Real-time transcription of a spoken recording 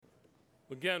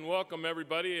Again, welcome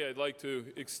everybody. I'd like to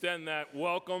extend that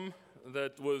welcome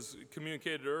that was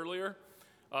communicated earlier.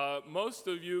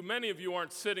 Many of you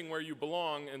aren't sitting where you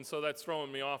belong, and so that's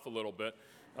throwing me off a little bit.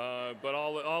 But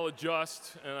I'll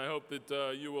adjust, and I hope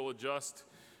that you will adjust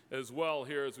as well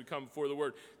here as we come before the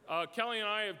Word. Kelly and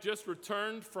I have just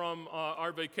returned from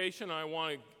our vacation. I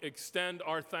want to extend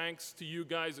our thanks to you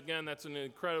guys again. That's an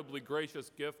incredibly gracious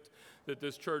gift that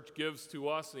this church gives to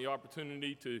us, the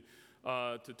opportunity to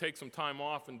take some time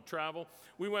off and travel.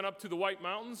 We went up to the White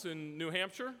Mountains in New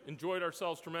Hampshire, enjoyed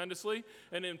ourselves tremendously,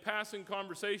 and in passing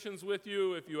conversations with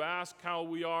you, if you ask how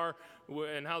we are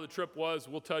and how the trip was,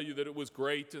 we'll tell you that it was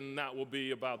great, and that will be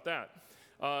about that.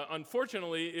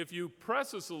 Unfortunately, if you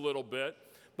press us a little bit,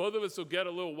 both of us will get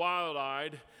a little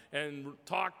wild-eyed and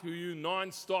talk to you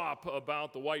nonstop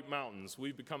about the White Mountains.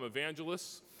 We've become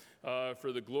evangelists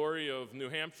for the glory of New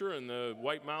Hampshire and the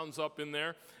White Mountains up in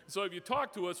there. So if you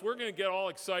talk to us, we're going to get all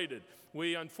excited.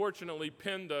 We unfortunately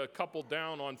pinned a couple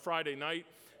down on Friday night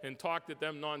and talked at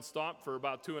them nonstop for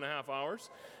about 2.5 hours.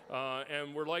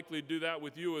 And we're likely to do that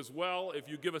with you as well if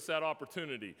you give us that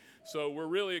opportunity. So we're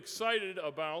really excited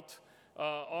about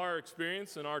our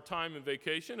experience and our time in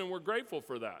vacation, and we're grateful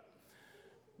for that.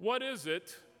 What is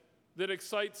it that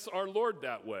excites our Lord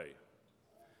that way?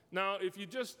 Now, if you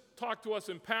just talk to us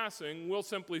in passing, we'll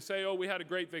simply say, oh, we had a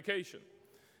great vacation.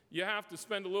 You have to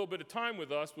spend a little bit of time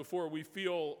with us before we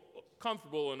feel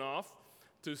comfortable enough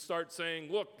to start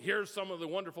saying, look, here's some of the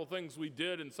wonderful things we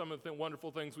did and some of the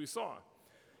wonderful things we saw.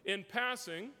 In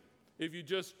passing, if you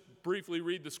just briefly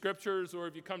read the scriptures or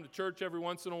if you come to church every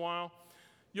once in a while,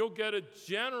 you'll get a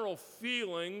general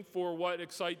feeling for what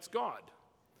excites God.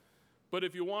 But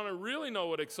if you want to really know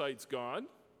what excites God,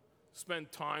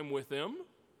 spend time with Him,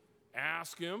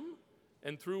 ask Him,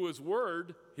 and through His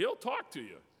Word, He'll talk to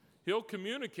you. He'll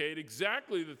communicate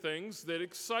exactly the things that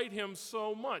excite Him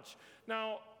so much.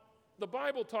 Now, the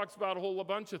Bible talks about a whole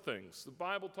bunch of things. The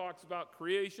Bible talks about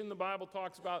creation. The Bible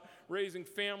talks about raising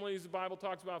families. The Bible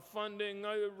talks about funding.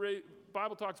 The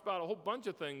Bible talks about a whole bunch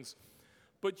of things.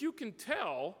 But you can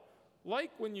tell,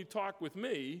 like when you talk with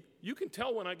me, you can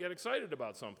tell when I get excited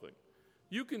about something.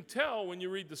 You can tell when you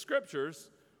read the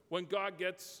scriptures when God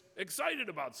gets excited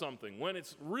about something, when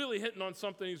it's really hitting on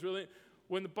something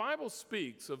when the Bible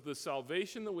speaks of the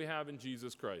salvation that we have in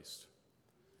Jesus Christ,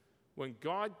 when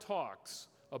God talks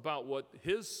about what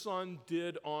His Son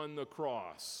did on the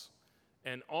cross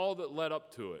and all that led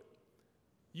up to it,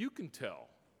 you can tell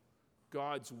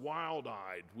God's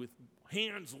wild-eyed with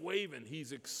hands waving.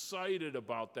 He's excited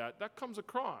about that. That comes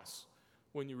across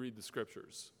when you read the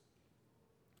scriptures.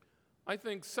 I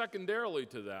think secondarily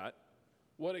to that,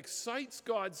 what excites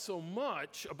God so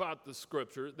much about the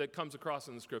scripture that comes across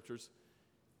in the scriptures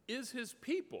is His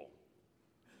people.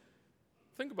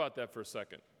 Think about that for a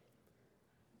second.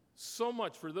 So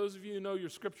much, for those of you who know your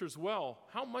scriptures well,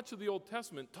 how much of the Old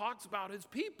Testament talks about His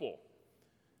people?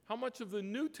 How much of the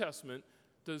New Testament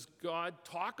does God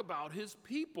talk about His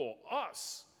people,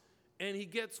 us? And He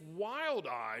gets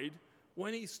wild-eyed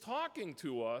when He's talking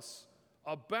to us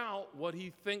about what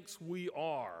He thinks we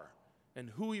are and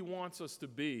who He wants us to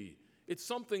be. It's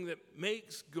something that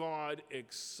makes God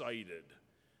excited.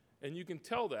 And you can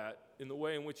tell that in the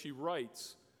way in which He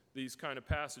writes these kind of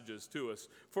passages to us.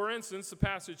 For instance, the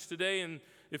passage today in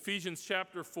Ephesians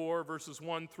chapter 4, verses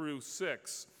 1 through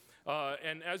 6.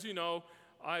 And as you know,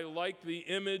 I like the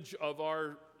image of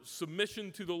our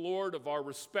submission to the Lord, of our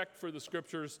respect for the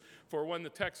scriptures. For when the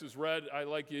text is read, I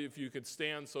like you if you could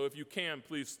stand. So if you can,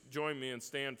 please join me and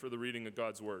stand for the reading of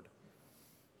God's word.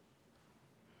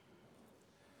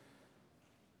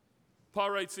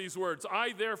 Paul writes these words,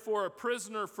 I, therefore, a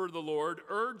prisoner for the Lord,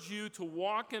 urge you to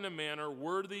walk in a manner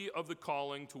worthy of the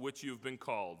calling to which you have been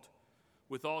called,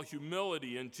 with all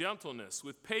humility and gentleness,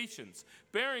 with patience,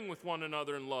 bearing with one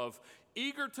another in love,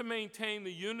 eager to maintain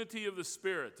the unity of the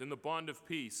Spirit in the bond of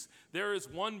peace. There is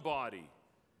one body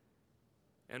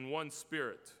and one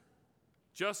Spirit,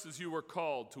 just as you were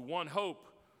called to one hope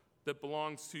that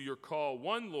belongs to your call,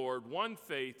 one Lord, one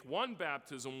faith, one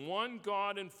baptism, one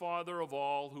God and Father of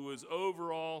all, who is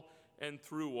over all and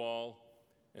through all,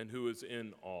 and who is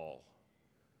in all.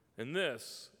 And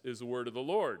this is the word of the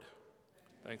Lord.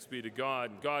 Thanks be to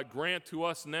God. God, grant to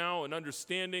us now an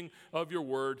understanding of your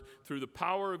word through the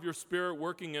power of your Spirit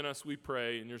working in us, we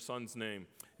pray, in your Son's name.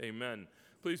 Amen.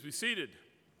 Please be seated.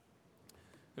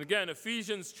 And again,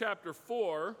 Ephesians chapter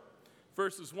 4,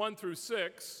 verses 1 through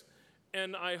 6.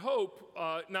 And I hope,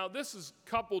 now this is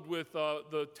coupled with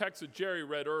the text that Jerry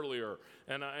read earlier,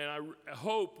 and I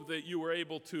hope that you were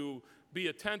able to be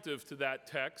attentive to that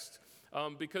text,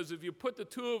 because if you put the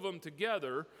two of them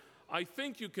together, I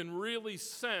think you can really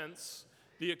sense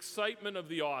the excitement of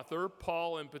the author,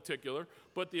 Paul in particular,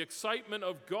 but the excitement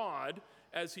of God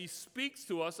as he speaks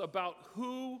to us about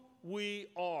who we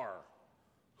are.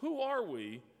 Who are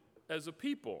we as a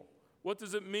people? What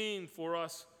does it mean for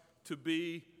us to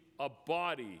be a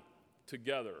body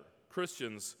together,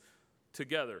 Christians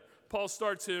together? Paul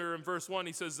starts here in verse 1.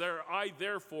 He says, I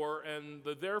therefore, and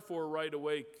the therefore right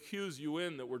away cues you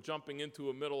in that we're jumping into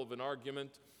a middle of an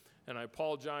argument, and I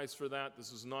apologize for that.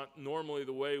 This is not normally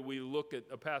the way we look at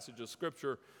a passage of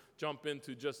Scripture, jump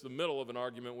into just the middle of an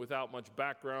argument without much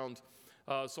background.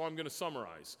 So I'm going to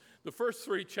summarize. The first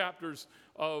 3 chapters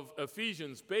of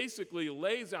Ephesians basically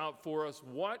lays out for us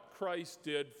what Christ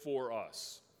did for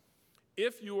us.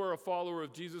 If you are a follower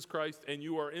of Jesus Christ and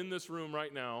you are in this room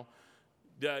right now,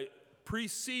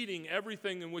 preceding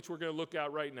everything in which we're going to look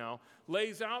at right now,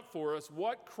 lays out for us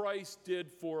what Christ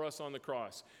did for us on the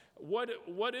cross. What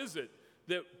is it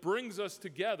that brings us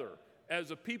together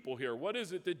as a people here? What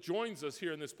is it that joins us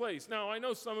here in this place? Now, I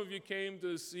know some of you came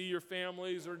to see your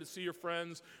families or to see your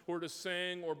friends or to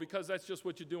sing or because that's just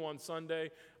what you do on Sunday.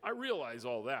 I realize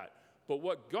all that. But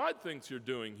what God thinks you're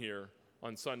doing here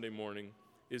on Sunday morning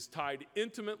is tied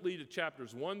intimately to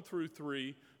chapters 1 through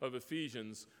 3 of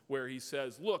Ephesians, where he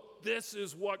says, look, this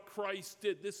is what Christ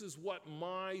did. This is what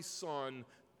my Son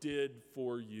did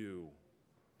for you.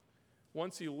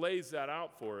 Once he lays that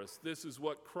out for us, this is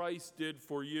what Christ did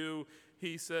for you.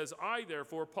 He says, I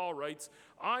therefore, Paul writes,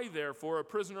 I therefore, a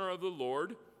prisoner of the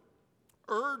Lord,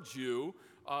 urge you.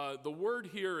 The word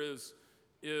here is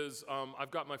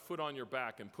I've got my foot on your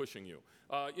back and pushing you.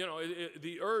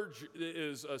 The urge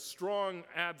is a strong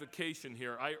advocation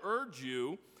here. I urge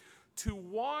you to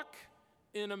walk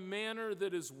in a manner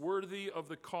that is worthy of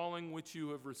the calling which you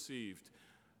have received.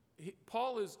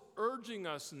 Paul is urging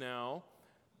us now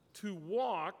to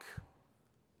walk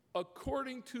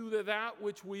according to that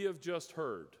which we have just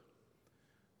heard.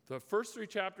 The first 3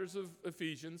 chapters of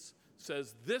Ephesians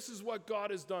says, this is what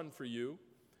God has done for you.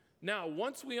 Now,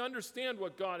 once we understand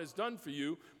what God has done for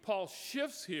you, Paul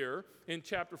shifts here in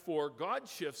chapter 4, God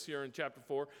shifts here in chapter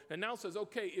 4, and now says,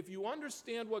 okay, if you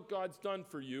understand what God's done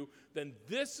for you, then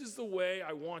this is the way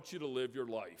I want you to live your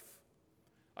life.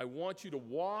 I want you to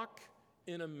walk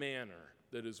in a manner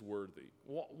that is worthy.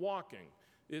 Walking.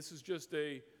 This is just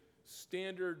a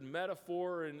standard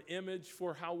metaphor and image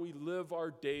for how we live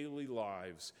our daily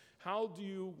lives. How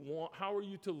are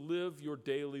you to live your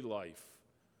daily life?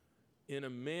 In a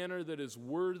manner that is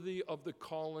worthy of the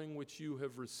calling which you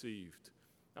have received.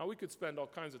 Now, we could spend all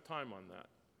kinds of time on that.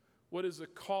 What is a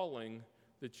calling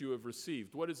that you have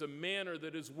received? What is a manner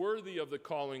that is worthy of the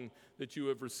calling that you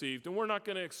have received? And we're not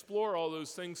going to explore all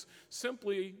those things,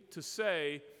 simply to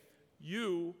say,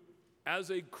 you,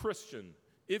 as a Christian,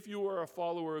 if you are a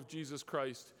follower of Jesus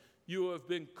Christ, you have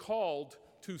been called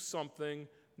to something,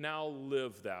 now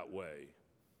live that way.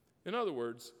 In other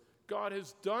words, God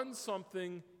has done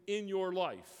something in your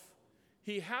life.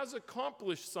 He has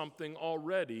accomplished something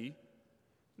already.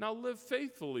 Now live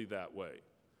faithfully that way.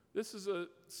 This is a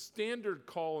standard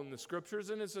call in the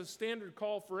Scriptures, and it's a standard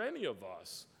call for any of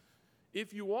us.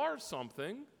 If you are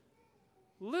something,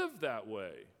 live that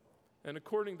way. And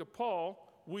according to Paul,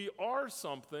 we are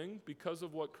something because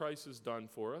of what Christ has done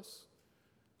for us.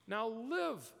 Now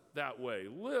live that way.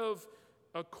 Live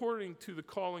according to the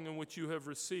calling in which you have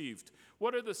received.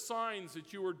 What are the signs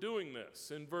that you are doing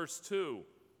this? In verse 2,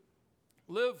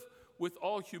 live with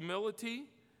all humility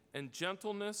and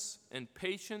gentleness and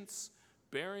patience,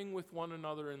 bearing with one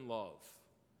another in love.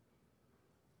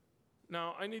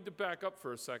 Now, I need to back up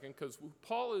for a second because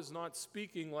Paul is not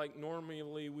speaking like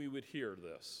normally we would hear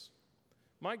this.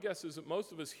 My guess is that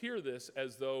most of us hear this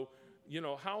as though,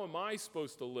 how am I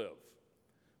supposed to live?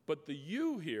 But the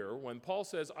you here, when Paul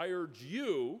says, I urge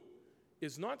you,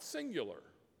 is not singular.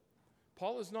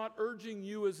 Paul is not urging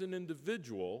you as an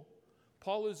individual.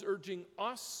 Paul is urging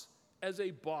us as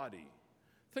a body.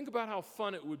 Think about how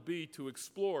fun it would be to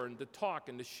explore and to talk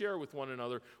and to share with one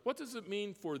another. What does it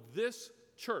mean for this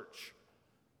church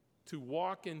to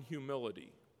walk in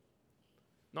humility?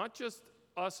 Not just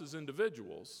us as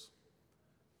individuals,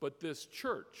 but this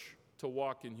church to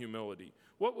walk in humility.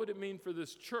 What would it mean for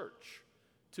this church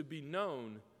to be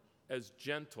known as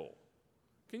gentle?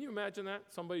 Can you imagine that?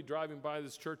 Somebody driving by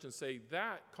this church and say,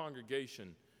 that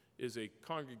congregation is a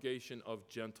congregation of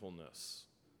gentleness.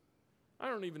 I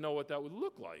don't even know what that would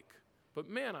look like. But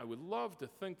man, I would love to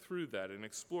think through that and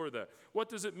explore that. What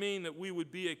does it mean that we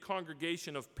would be a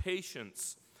congregation of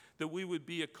patience? That we would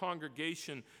be a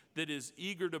congregation that is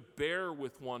eager to bear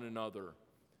with one another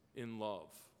in love?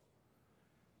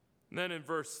 And then in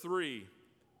verse 3,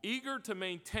 eager to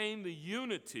maintain the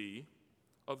unity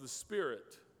of the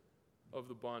Spirit of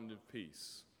the bond of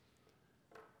peace.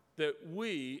 That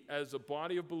we, as a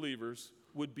body of believers,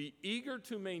 would be eager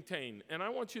to maintain. And I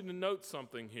want you to note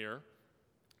something here.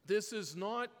 This is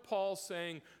not Paul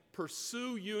saying,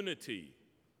 pursue unity,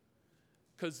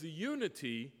 because the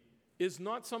unity is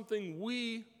not something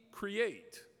we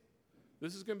create.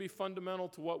 This is going to be fundamental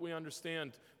to what we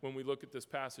understand when we look at this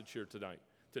passage here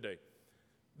today.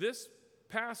 This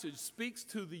passage speaks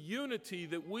to the unity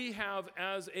that we have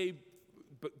as a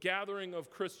gathering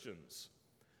of Christians.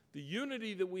 The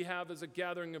unity that we have as a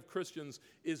gathering of Christians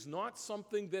is not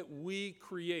something that we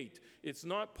create.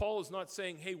 Paul is not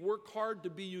saying, hey, work hard to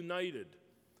be united.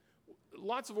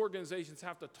 Lots of organizations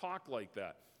have to talk like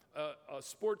that. A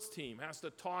sports team has to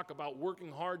talk about working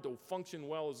hard to function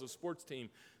well as a sports team.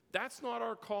 That's not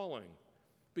our calling,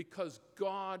 because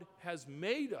God has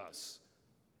made us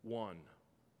one.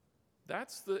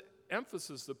 That's the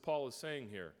emphasis that Paul is saying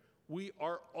here. We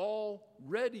are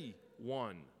already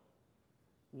one.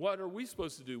 What are we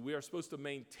supposed to do? We are supposed to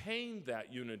maintain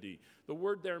that unity. The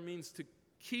word there means to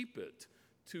keep it,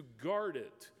 to guard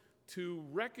it, to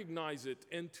recognize it,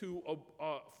 and to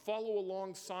follow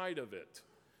alongside of it.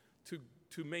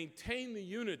 To maintain the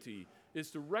unity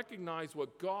is to recognize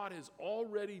what God has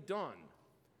already done,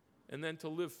 and then to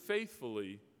live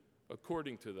faithfully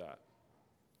according to that.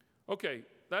 Okay,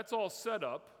 that's all set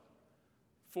up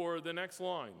for the next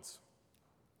lines.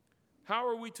 How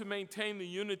are we to maintain the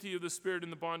unity of the Spirit in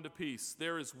the bond of peace?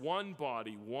 There is one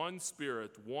body, one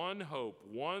Spirit, one hope,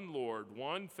 one Lord,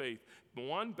 one faith,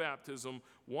 one baptism,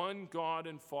 one God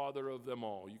and Father of them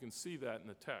all. You can see that in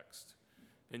the text,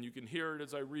 and you can hear it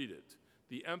as I read it.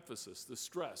 The emphasis, the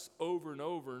stress over and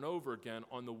over and over again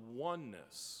on the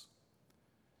oneness.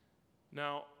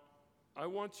 Now, I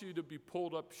want you to be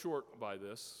pulled up short by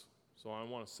this, so I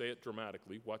want to say it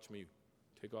dramatically. Watch me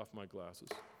take off my glasses.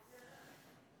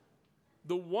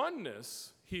 The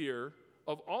oneness here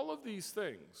of all of these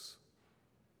things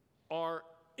are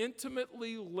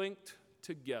intimately linked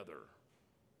together.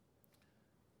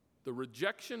 The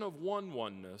rejection of one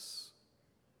oneness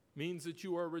means that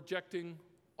you are rejecting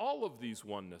all of these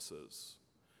onenesses.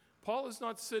 Paul is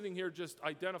not sitting here just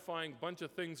identifying a bunch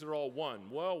of things that are all one.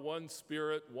 Well, one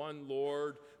Spirit, one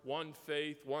Lord, one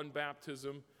faith, one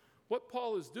baptism. What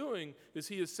Paul is doing is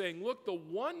he is saying, look, the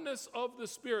oneness of the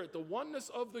Spirit, the oneness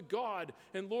of the God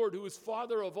and Lord who is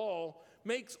Father of all,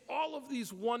 makes all of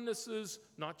these onenesses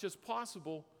not just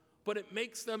possible, but it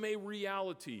makes them a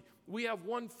reality. We have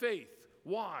one faith.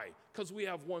 Why? Because we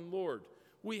have one Lord.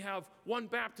 We have one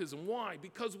baptism. Why?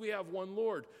 Because we have one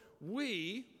Lord.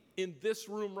 We, in this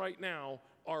room right now,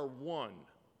 are one.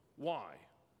 Why?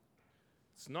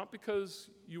 It's not because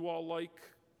you all like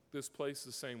this place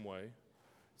the same way.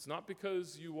 It's not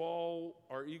because you all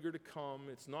are eager to come.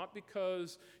 It's not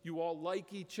because you all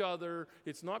like each other.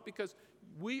 It's not because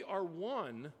we are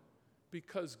one,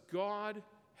 because God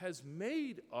has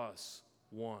made us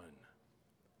one.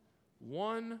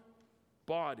 One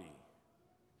body,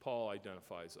 Paul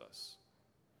identifies us.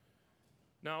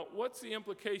 Now, what's the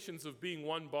implications of being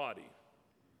one body?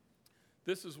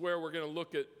 This is where we're going to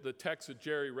look at the text that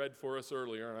Jerry read for us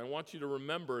earlier, and I want you to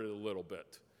remember it a little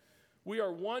bit. We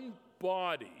are one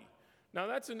body. Now,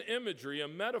 that's an imagery, a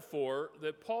metaphor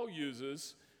that Paul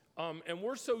uses, and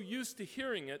we're so used to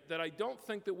hearing it that I don't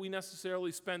think that we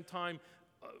necessarily spend time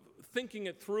thinking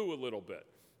it through a little bit.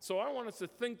 So I want us to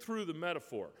think through the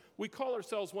metaphor. We call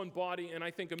ourselves one body, and I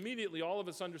think immediately all of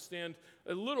us understand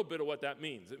a little bit of what that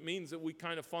means. It means that we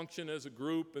kind of function as a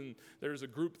group, and there's a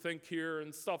group think here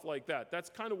and stuff like that. That's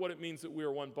kind of what it means that we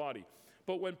are one body.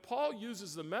 But when Paul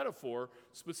uses the metaphor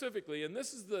specifically, and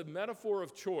this is the metaphor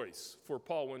of choice for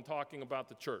Paul when talking about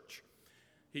the church.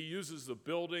 He uses the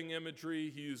building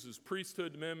imagery, he uses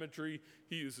priesthood imagery,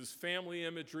 he uses family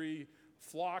imagery,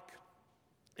 flock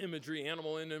imagery,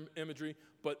 animal imagery,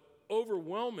 but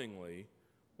overwhelmingly,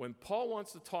 when Paul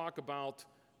wants to talk about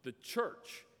the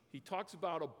church, he talks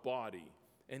about a body,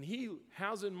 and he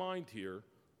has in mind here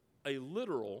a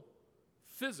literal,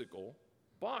 physical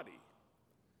body.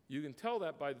 You can tell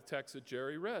that by the text that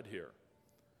Jerry read here.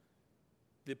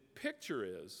 The picture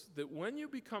is that when you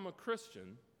become a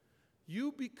Christian,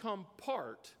 you become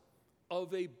part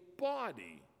of a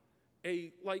body.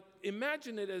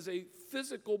 Imagine it as a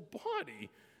physical body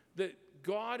that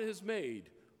God has made,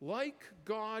 like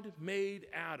God made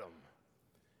Adam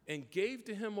and gave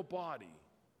to him a body.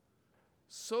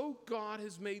 So God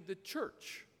has made the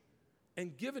church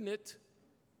and given it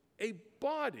a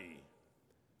body.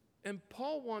 And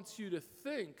Paul wants you to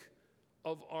think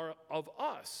of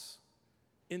us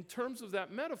in terms of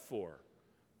that metaphor.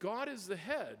 God is the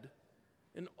head,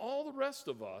 and all the rest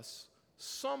of us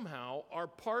somehow are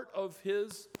part of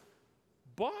his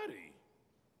body.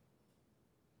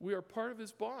 We are part of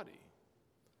his body.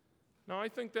 Now, I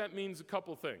think that means a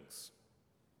couple things.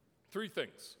 3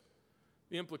 things,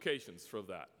 the implications for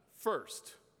that.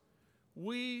 First,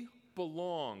 we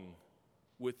belong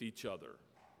with each other.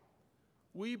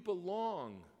 We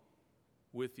belong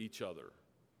with each other.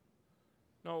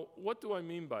 Now, what do I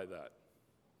mean by that?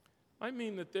 I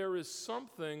mean that there is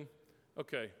something,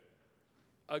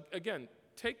 again,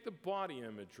 take the body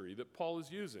imagery that Paul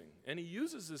is using, and he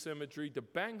uses this imagery to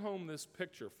bang home this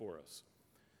picture for us.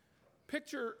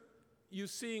 Picture you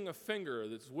seeing a finger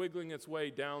that's wiggling its way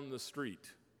down the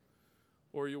street,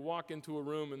 or you walk into a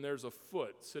room and there's a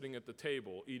foot sitting at the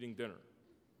table eating dinner.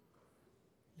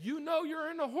 You know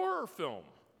you're in a horror film,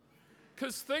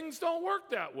 because things don't work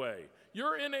that way.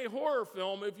 You're in a horror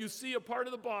film if you see a part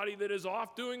of the body that is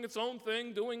off doing its own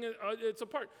thing, doing its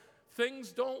part.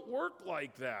 Things don't work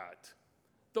like that.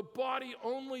 The body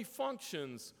only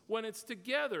functions when it's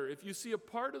together. If you see a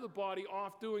part of the body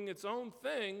off doing its own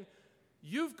thing,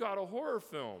 you've got a horror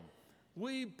film.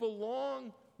 We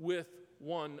belong with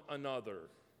one another.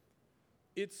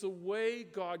 It's the way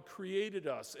God created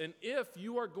us. And if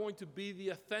you are going to be the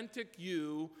authentic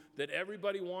you that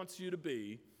everybody wants you to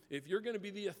be, if you're going to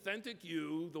be the authentic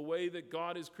you, the way that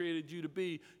God has created you to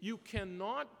be, you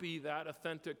cannot be that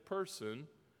authentic person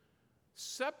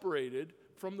separated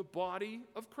from the body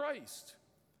of Christ.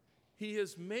 He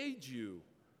has made you,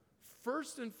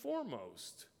 first and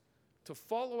foremost, to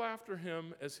follow after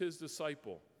him as his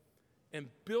disciple. And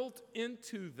built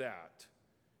into that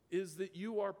is that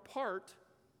you are part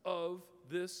of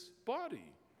this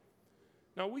body.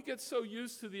 Now, we get so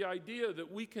used to the idea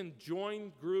that we can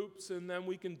join groups and then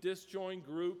we can disjoin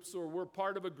groups, or we're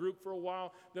part of a group for a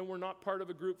while, then we're not part of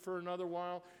a group for another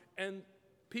while. And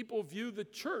people view the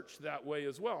church that way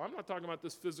as well. I'm not talking about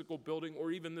this physical building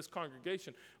or even this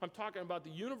congregation. I'm talking about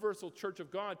the universal church of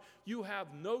God. You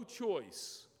have no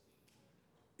choice.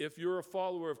 If you're a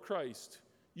follower of Christ,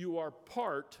 you are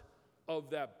part of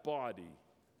that body.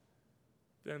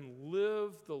 Then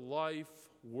live the life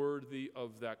worthy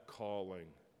of that calling.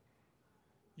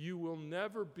 You will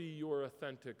never be your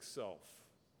authentic self,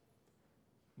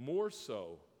 more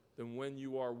so than when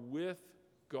you are with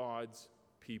God's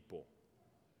people.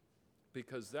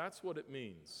 Because that's what it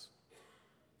means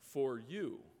for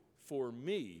you, for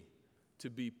me,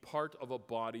 to be part of a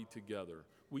body together.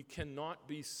 We cannot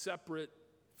be separate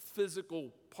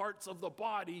physical parts of the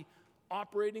body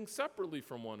operating separately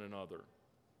from one another.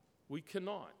 We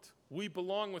cannot. We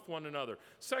belong with one another.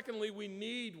 Secondly, we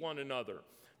need one another.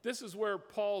 This is where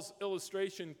Paul's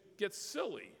illustration gets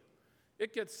silly.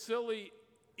 It gets silly,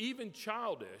 even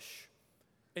childish,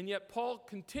 and yet Paul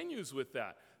continues with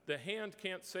that. The hand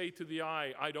can't say to the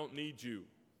eye, I don't need you.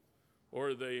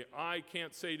 Or the eye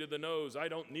can't say to the nose, I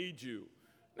don't need you.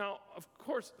 Now, of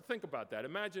course, think about that.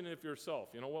 Imagine if yourself,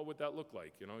 what would that look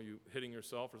like? You hitting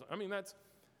yourself or something.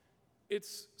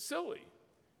 It's silly.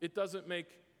 It doesn't make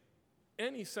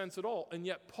any sense at all. And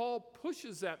yet Paul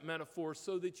pushes that metaphor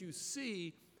so that you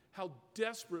see how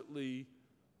desperately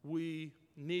we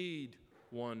need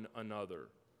one another.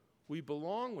 We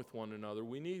belong with one another.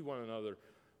 We need one another.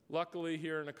 Luckily,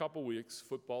 here in a couple weeks,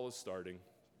 football is starting.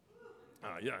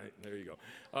 Yeah, there you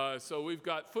go. So we've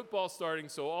got football starting,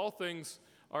 so all things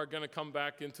are going to come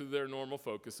back into their normal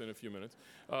focus in a few minutes.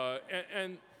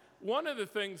 And one of the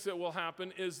things that will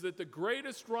happen is that the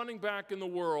greatest running back in the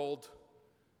world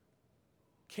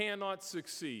cannot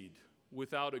succeed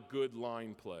without a good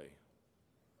line play.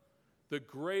 The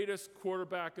greatest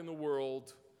quarterback in the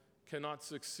world cannot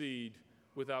succeed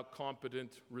without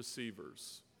competent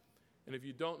receivers. And if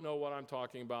you don't know what I'm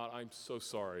talking about, I'm so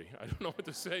sorry. I don't know what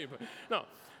to say, but no.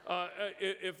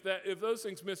 If those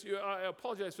things miss you, I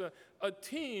apologize for that. A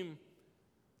team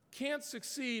can't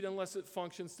succeed unless it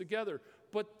functions together.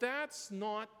 But that's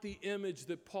not the image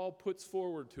that Paul puts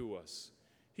forward to us.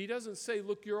 He doesn't say,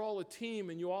 look, you're all a team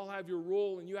and you all have your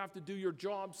role and you have to do your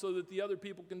job so that the other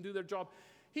people can do their job.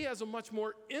 He has a much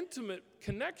more intimate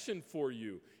connection for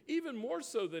you, even more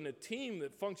so than a team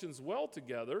that functions well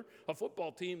together, a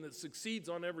football team that succeeds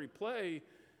on every play.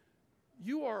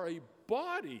 You are a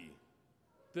body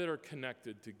that are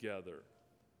connected together.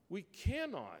 We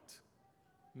cannot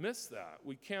miss that.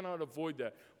 We cannot avoid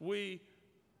that. We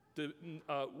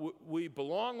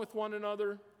belong with one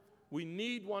another. We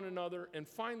need one another. And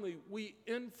finally, we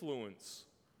influence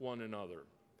one another.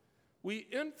 We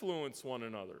influence one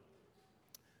another.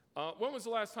 When was the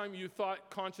last time you thought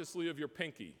consciously of your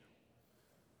pinky?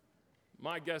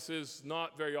 My guess is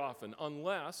not very often,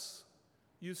 unless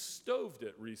you stoved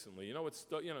it recently.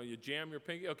 You jam your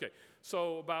pinky. Okay,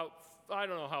 so about, I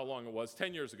don't know how long it was,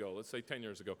 10 years ago, let's say 10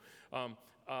 years ago.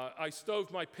 I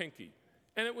stoved my pinky.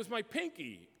 And it was my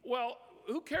pinky. Well,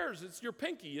 who cares? It's your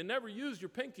pinky. You never use your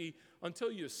pinky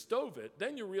until you stove it.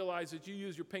 Then you realize that you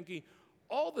use your pinky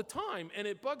all the time, and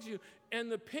it bugs you.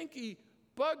 And the pinky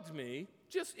bugged me.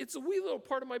 It's a wee little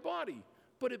part of my body,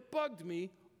 but it bugged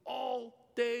me all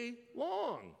day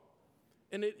long.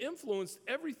 And it influenced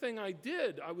everything I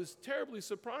did. I was terribly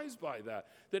surprised by that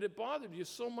it bothered you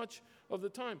so much of the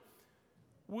time.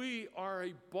 We are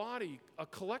a body, a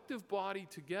collective body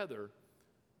together,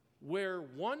 where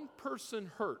one person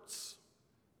hurts,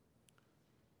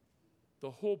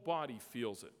 the whole body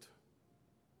feels it.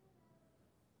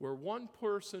 Where one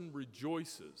person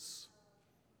rejoices,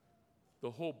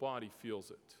 the whole body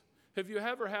feels it. Have you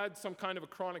ever had some kind of a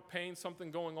chronic pain,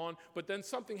 something going on, but then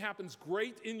something happens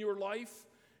great in your life?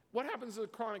 What happens to the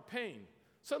chronic pain?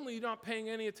 Suddenly you're not paying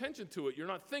any attention to it. You're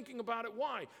not thinking about it.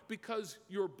 Why? Because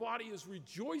your body is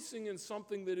rejoicing in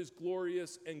something that is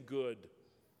glorious and good.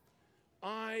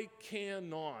 I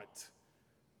cannot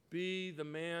be the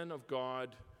man of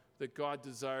God that God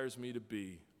desires me to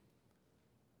be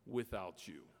without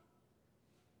you.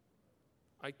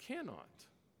 I cannot.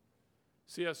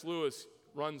 C.S. Lewis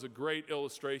runs a great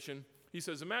illustration. He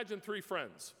says, imagine three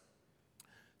friends,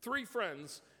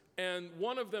 and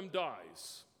one of them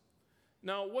dies.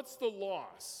 Now, what's the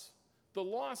loss? The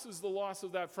loss is the loss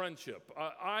of that friendship.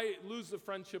 I lose the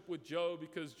friendship with Joe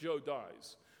because Joe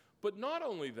dies. But not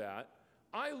only that,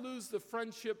 I lose the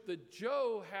friendship that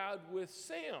Joe had with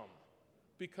Sam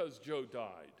because Joe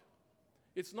died.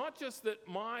 It's not just that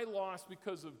my loss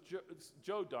because of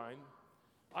Joe dying.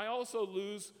 I also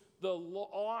lose the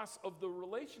loss of the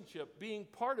relationship, being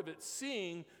part of it,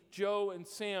 seeing Joe and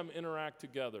Sam interact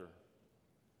together.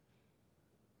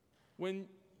 When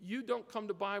you don't come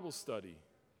to Bible study,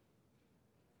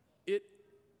 it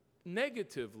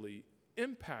negatively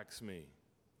impacts me.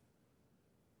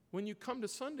 When you come to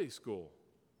Sunday school,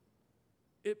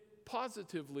 it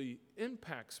positively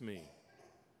impacts me.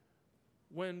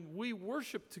 When we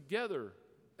worship together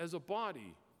as a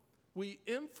body, we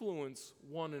influence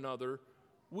one another.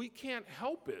 We can't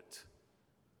help it.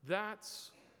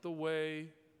 That's the way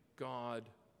God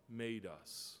made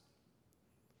us.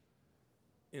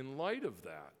 In light of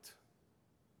that,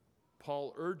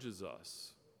 Paul urges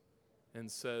us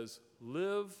and says,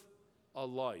 live a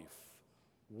life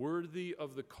worthy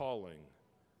of the calling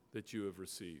that you have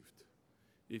received.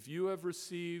 If you have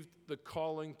received the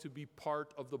calling to be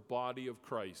part of the body of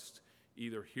Christ,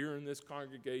 either here in this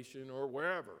congregation or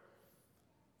wherever,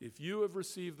 if you have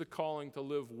received the calling to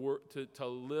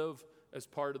live as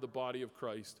part of the body of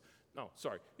Christ,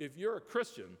 if you're a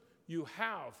Christian, you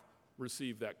have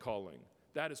received that calling.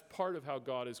 That is part of how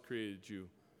God has created you.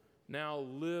 Now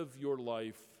live your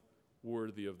life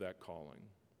worthy of that calling.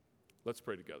 Let's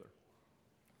pray together.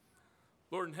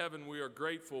 Lord in heaven, we are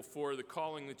grateful for the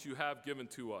calling that you have given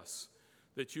to us,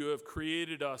 that you have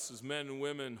created us as men and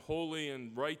women holy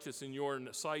and righteous in your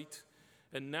sight.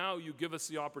 And now you give us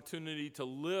the opportunity to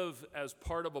live as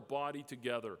part of a body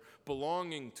together,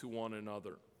 belonging to one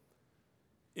another,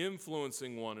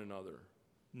 influencing one another,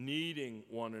 needing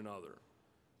one another.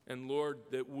 And Lord,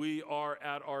 that we are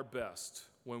at our best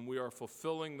when we are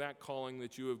fulfilling that calling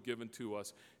that you have given to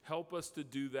us. Help us to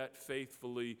do that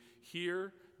faithfully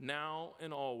here, now,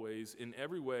 and always, in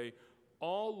every way.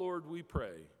 All, Lord, we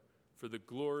pray for the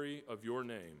glory of your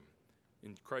name.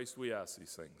 In Christ we ask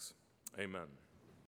these things. Amen.